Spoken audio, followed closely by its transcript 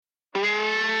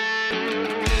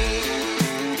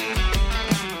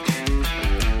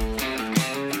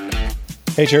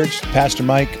Hey church, Pastor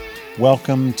Mike.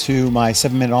 Welcome to my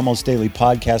 7-minute almost daily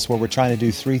podcast where we're trying to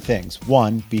do three things.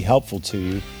 One, be helpful to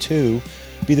you. Two,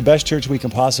 be the best church we can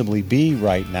possibly be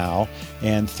right now.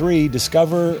 And three,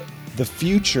 discover the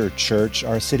future church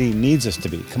our city needs us to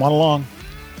be. Come on along.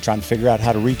 I'm trying to figure out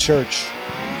how to re-church.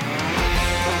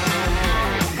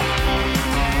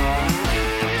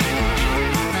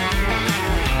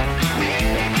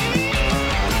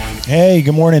 Hey,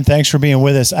 good morning. Thanks for being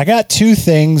with us. I got two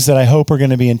things that I hope are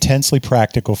going to be intensely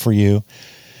practical for you,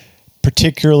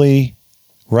 particularly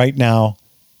right now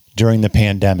during the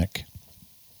pandemic.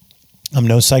 I'm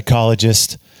no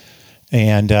psychologist,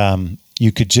 and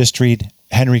you could just read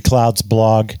Henry Cloud's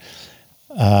blog,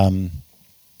 which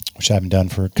I haven't done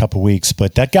for a couple weeks,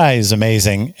 but that guy is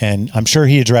amazing, and I'm sure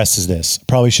he addresses this.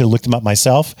 Probably should have looked him up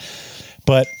myself,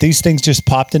 but these things just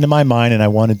popped into my mind, and I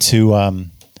wanted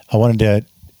to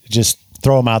just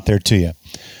throw them out there to you.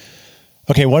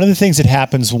 Okay, one of the things that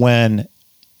happens when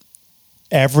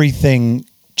everything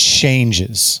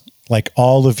changes, like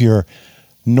all of your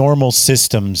normal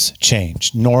systems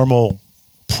change, normal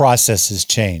processes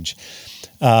change.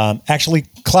 Actually,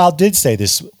 Cloud did say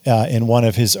this in one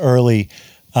of his early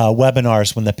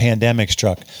webinars when the pandemic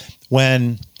struck.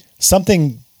 When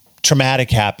something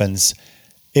traumatic happens,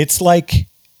 it's like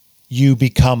you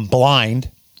become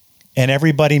blind and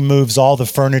everybody moves all the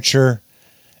furniture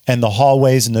and the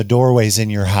hallways and the doorways in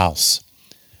your house.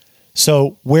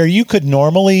 So where you could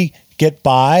normally get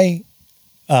by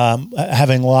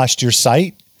having lost your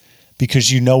sight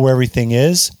because you know where everything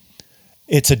is,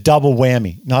 it's a double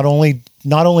whammy. Not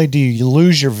only do you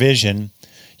lose your vision,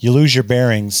 you lose your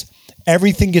bearings,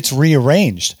 everything gets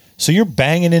rearranged. So you're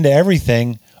banging into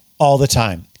everything all the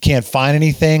time. Can't find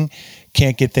anything,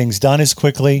 can't get things done as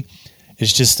quickly.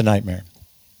 It's just a nightmare.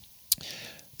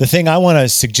 The thing I want to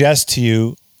suggest to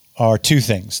you are two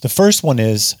things. The first one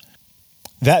is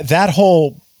that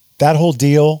whole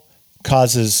deal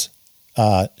causes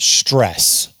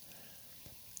stress.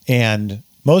 And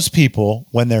most people,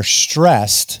 when they're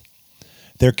stressed,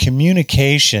 their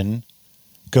communication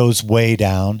goes way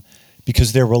down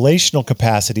because their relational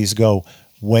capacities go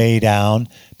way down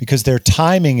because their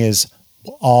timing is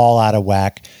all out of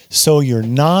whack. So you're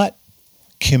not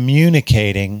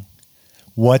communicating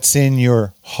what's in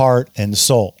your heart and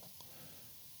soul.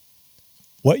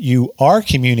 What you are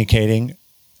communicating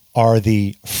are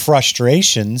the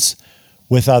frustrations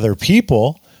with other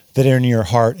people that are in your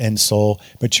heart and soul,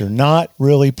 but you're not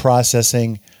really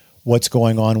processing what's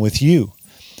going on with you,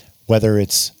 whether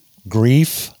it's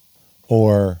grief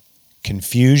or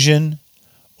confusion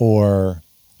or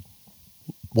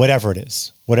whatever it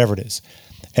is.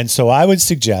 And so I would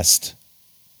suggest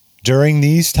during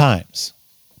these times,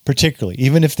 particularly,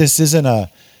 even if this isn't a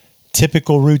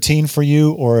typical routine for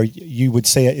you, or you would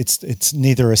say it's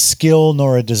neither a skill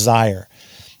nor a desire,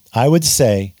 I would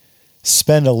say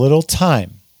spend a little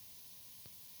time.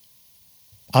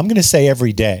 I'm going to say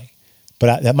every day,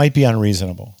 but that might be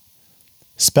unreasonable.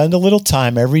 Spend a little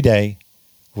time every day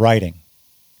writing.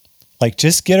 Like,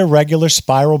 just get a regular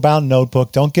spiral-bound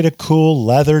notebook. Don't get a cool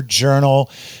leather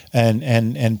journal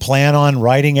and plan on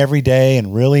writing every day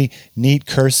and really neat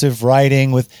cursive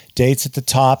writing with dates at the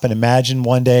top. And imagine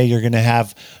one day you're going to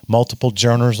have multiple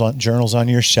journals on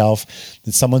your shelf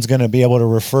that someone's going to be able to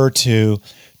refer to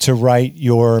write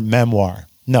your memoir.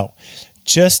 No,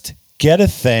 just get a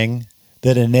thing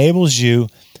that enables you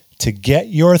to get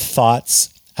your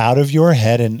thoughts out of your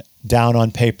head and down on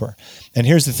paper. And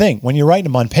here's the thing, when you're writing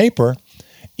them on paper,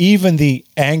 even the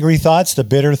angry thoughts, the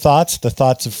bitter thoughts, the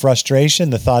thoughts of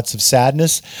frustration, the thoughts of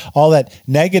sadness, all that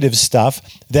negative stuff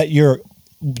that you're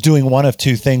doing one of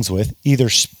two things with, either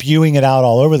spewing it out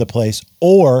all over the place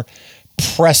or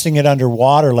pressing it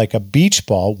underwater like a beach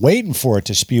ball, waiting for it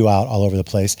to spew out all over the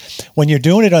place. When you're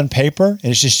doing it on paper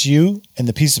and it's just you and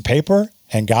the piece of paper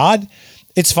and God,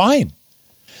 it's fine.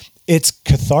 It's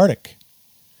cathartic.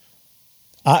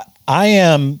 I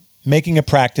am making a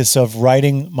practice of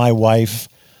writing my wife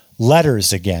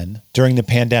letters again during the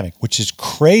pandemic, which is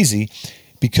crazy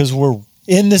because we're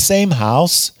in the same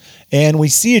house and we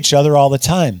see each other all the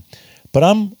time. But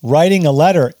I'm writing a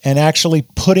letter and actually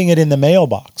putting it in the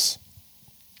mailbox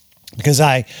because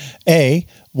I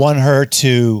want her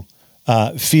to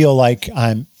feel like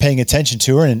I'm paying attention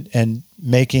to her and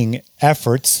making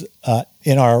efforts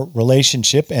in our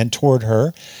relationship and toward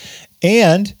her.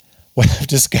 And what I've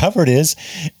discovered is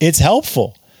it's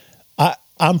helpful.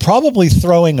 I'm probably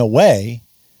throwing away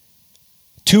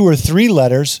 2 or 3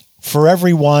 letters for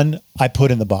every one I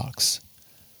put in the box.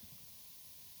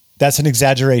 That's an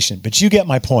exaggeration, but you get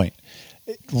my point.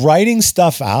 Writing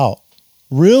stuff out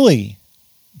really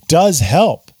does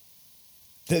help.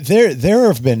 There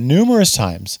have been numerous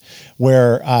times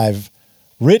where I've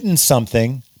written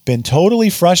something, been totally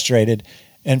frustrated,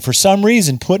 and for some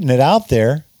reason putting it out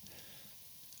there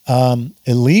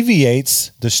alleviates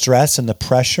the stress and the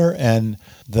pressure and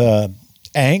the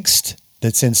angst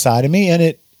that's inside of me, and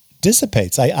it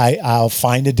dissipates. I'll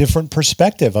find a different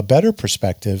perspective, a better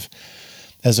perspective,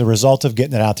 as a result of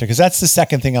getting it out there. Because that's the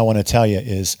second thing I want to tell you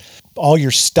is all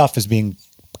your stuff is being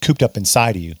cooped up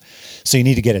inside of you. So you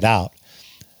need to get it out.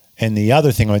 And the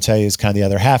other thing I want to tell you is kind of the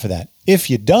other half of that. If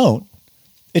you don't,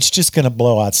 it's just going to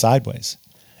blow out sideways.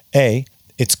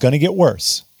 It's going to get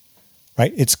worse,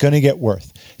 right? It's going to get worse.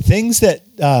 Things that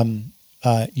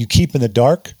you keep in the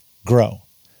dark grow.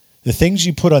 The things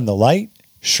you put on the light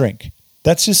shrink.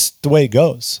 That's just the way it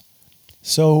goes.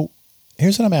 So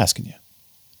here's what I'm asking you.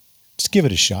 Just give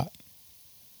it a shot.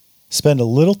 Spend a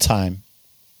little time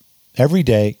every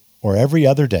day or every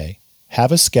other day.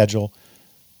 Have a schedule.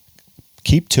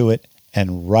 Keep to it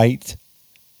and write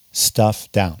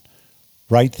stuff down.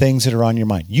 Write things that are on your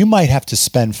mind. You might have to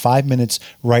spend 5 minutes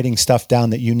writing stuff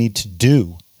down that you need to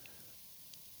do,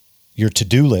 your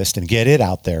to-do list, and get it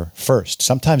out there first.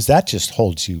 Sometimes that just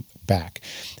holds you back.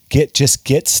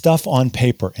 Get stuff on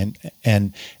paper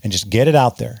and just get it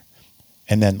out there.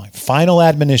 And then my final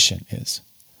admonition is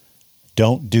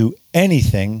don't do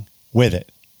anything with it.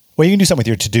 Well, you can do something with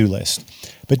your to-do list,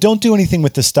 but don't do anything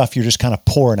with the stuff you're just kind of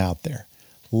pouring out there.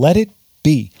 Let it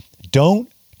be. Don't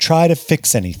try to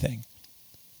fix anything.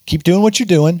 Keep doing what you're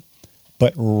doing,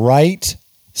 but write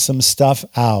some stuff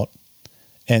out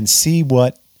and see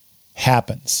what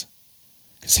happens.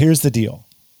 Because here's the deal.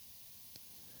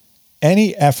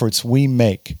 Any efforts we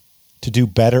make to do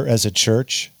better as a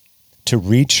church, to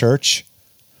re-church,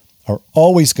 are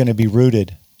always going to be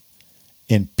rooted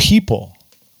in people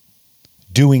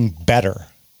doing better.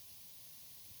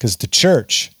 Because the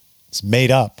church is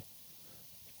made up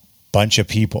bunch of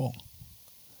people.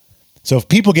 So if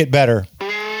people get better,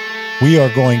 we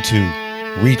are going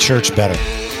to re-church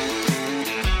better.